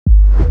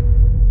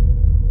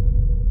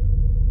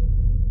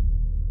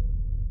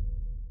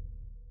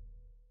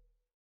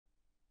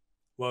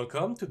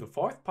Welcome to the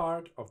fourth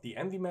part of the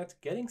ENVI-met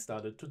Getting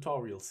Started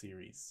tutorial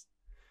series.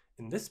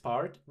 In this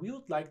part, we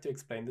would like to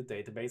explain the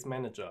database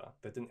manager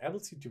that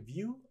enables you to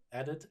view,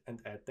 edit, and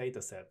add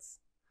datasets.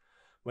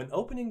 When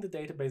opening the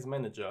database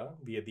manager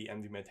via the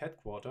ENVI-met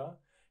headquarter,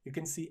 you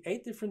can see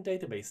 8 different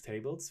database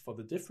tables for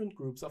the different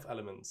groups of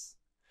elements.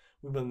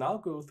 We will now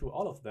go through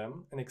all of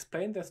them and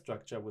explain their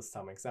structure with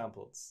some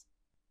examples.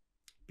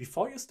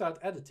 Before you start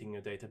editing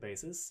your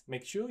databases,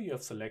 make sure you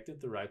have selected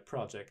the right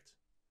project.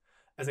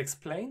 As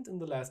explained in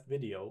the last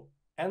video,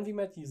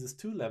 ENVI-met uses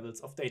 2 levels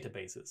of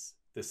databases,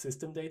 the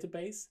system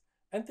database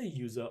and the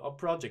user or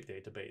project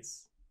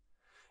database.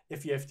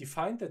 If you have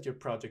defined that your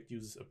project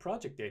uses a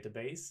project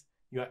database,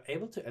 you are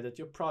able to edit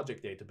your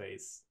project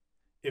database.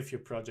 If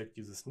your project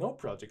uses no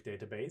project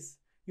database,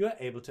 you are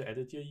able to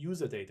edit your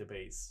user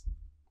database.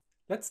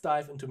 Let's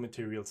dive into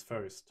materials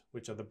first,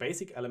 which are the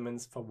basic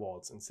elements for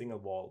walls and single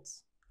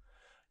walls.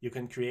 You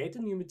can create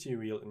a new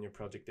material in your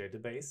project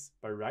database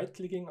by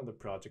right-clicking on the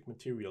Project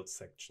Materials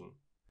section.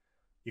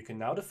 You can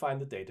now define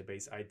the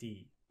database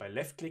ID by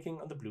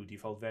left-clicking on the blue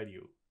default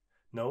value.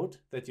 Note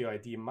that your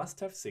ID must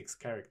have 6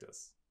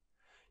 characters.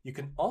 You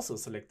can also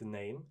select the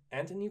name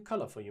and a new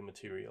color for your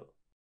material.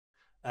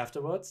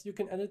 Afterwards, you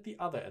can edit the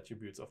other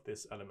attributes of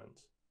this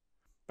element.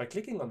 By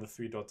clicking on the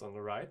 3 dots on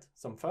the right,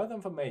 some further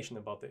information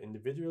about the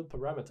individual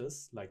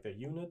parameters, like their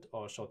unit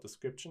or a short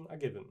description, are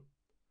given.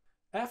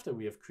 After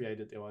we have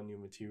created our new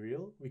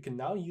material, we can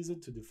now use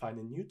it to define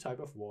a new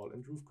type of wall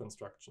and roof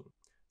construction.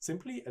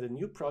 Simply add a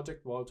new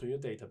project wall to your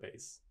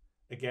database.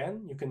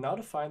 Again, you can now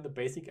define the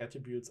basic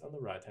attributes on the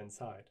right-hand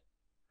side.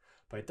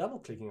 By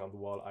double-clicking on the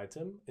wall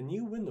item, a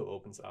new window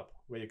opens up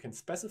where you can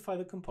specify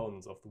the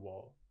components of the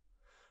wall.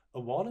 A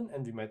wall in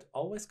ENVI-met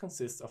always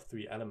consists of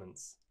 3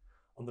 elements.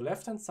 On the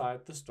left-hand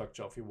side, the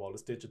structure of your wall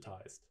is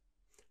digitized.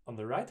 On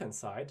the right-hand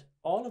side,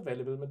 all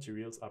available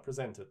materials are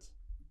presented.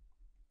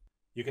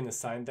 You can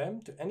assign them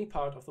to any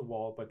part of the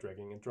wall by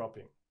dragging and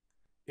dropping.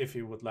 If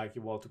you would like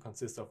your wall to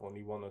consist of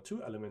only 1 or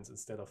 2 elements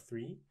instead of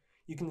 3,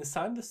 you can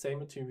assign the same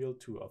material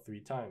 2 or 3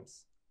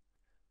 times.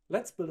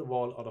 Let's build a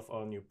wall out of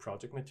our new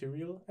project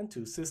material and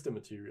 2 system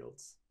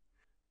materials.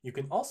 You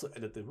can also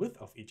edit the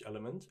width of each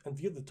element and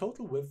view the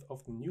total width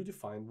of the new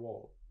defined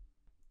wall.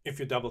 If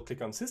you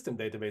double-click on system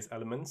database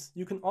elements,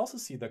 you can also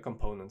see their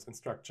components and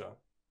structure.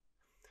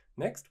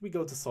 Next, we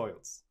go to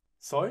soils.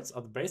 Soils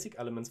are the basic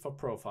elements for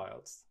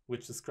profiles,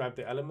 which describe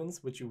the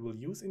elements which you will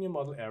use in your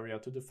model area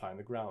to define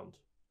the ground.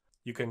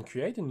 You can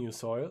create a new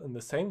soil in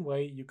the same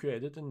way you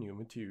created a new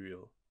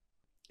material.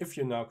 If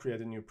you now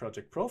create a new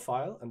project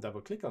profile and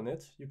double-click on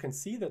it, you can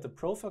see that the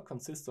profile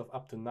consists of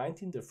up to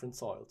 19 different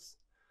soils.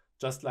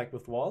 Just like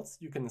with walls,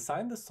 you can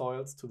assign the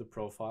soils to the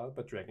profile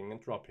by dragging and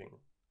dropping.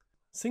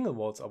 Single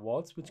walls are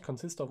walls which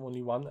consist of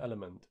only 1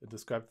 element and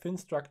describe thin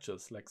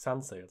structures like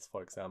sun sails,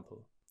 for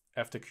example.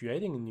 After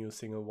creating a new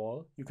single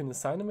wall, you can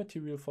assign a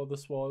material for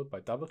this wall by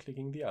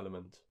double-clicking the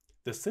element.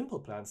 The Simple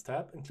Plants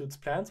tab includes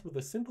plants with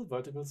a simple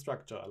vertical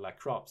structure like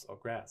crops or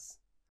grass.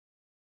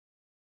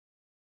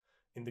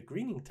 In the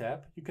Greening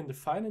tab, you can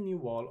define a new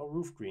wall or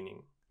roof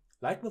greening.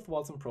 Like with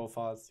walls and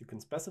profiles, you can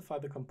specify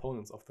the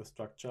components of the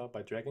structure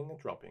by dragging and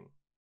dropping.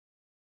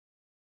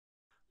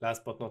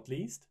 Last but not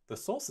least, the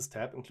Sources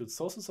tab includes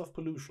sources of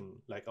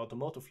pollution, like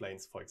automotive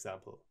lanes, for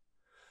example.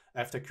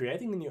 After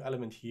creating a new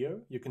element here,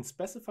 you can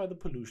specify the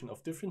pollution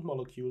of different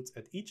molecules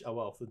at each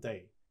hour of the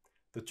day.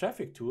 The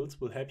traffic tools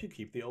will help you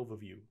keep the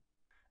overview.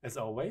 As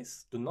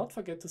always, do not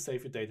forget to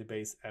save your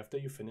database after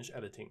you finish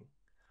editing.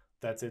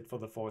 That's it for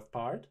the 4th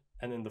part,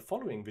 and in the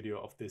following video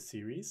of this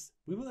series,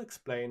 we will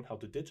explain how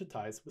to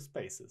digitize with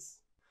spaces.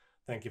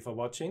 Thank you for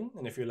watching,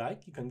 and if you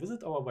like, you can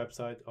visit our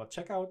website or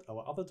check out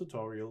our other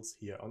tutorials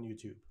here on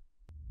YouTube.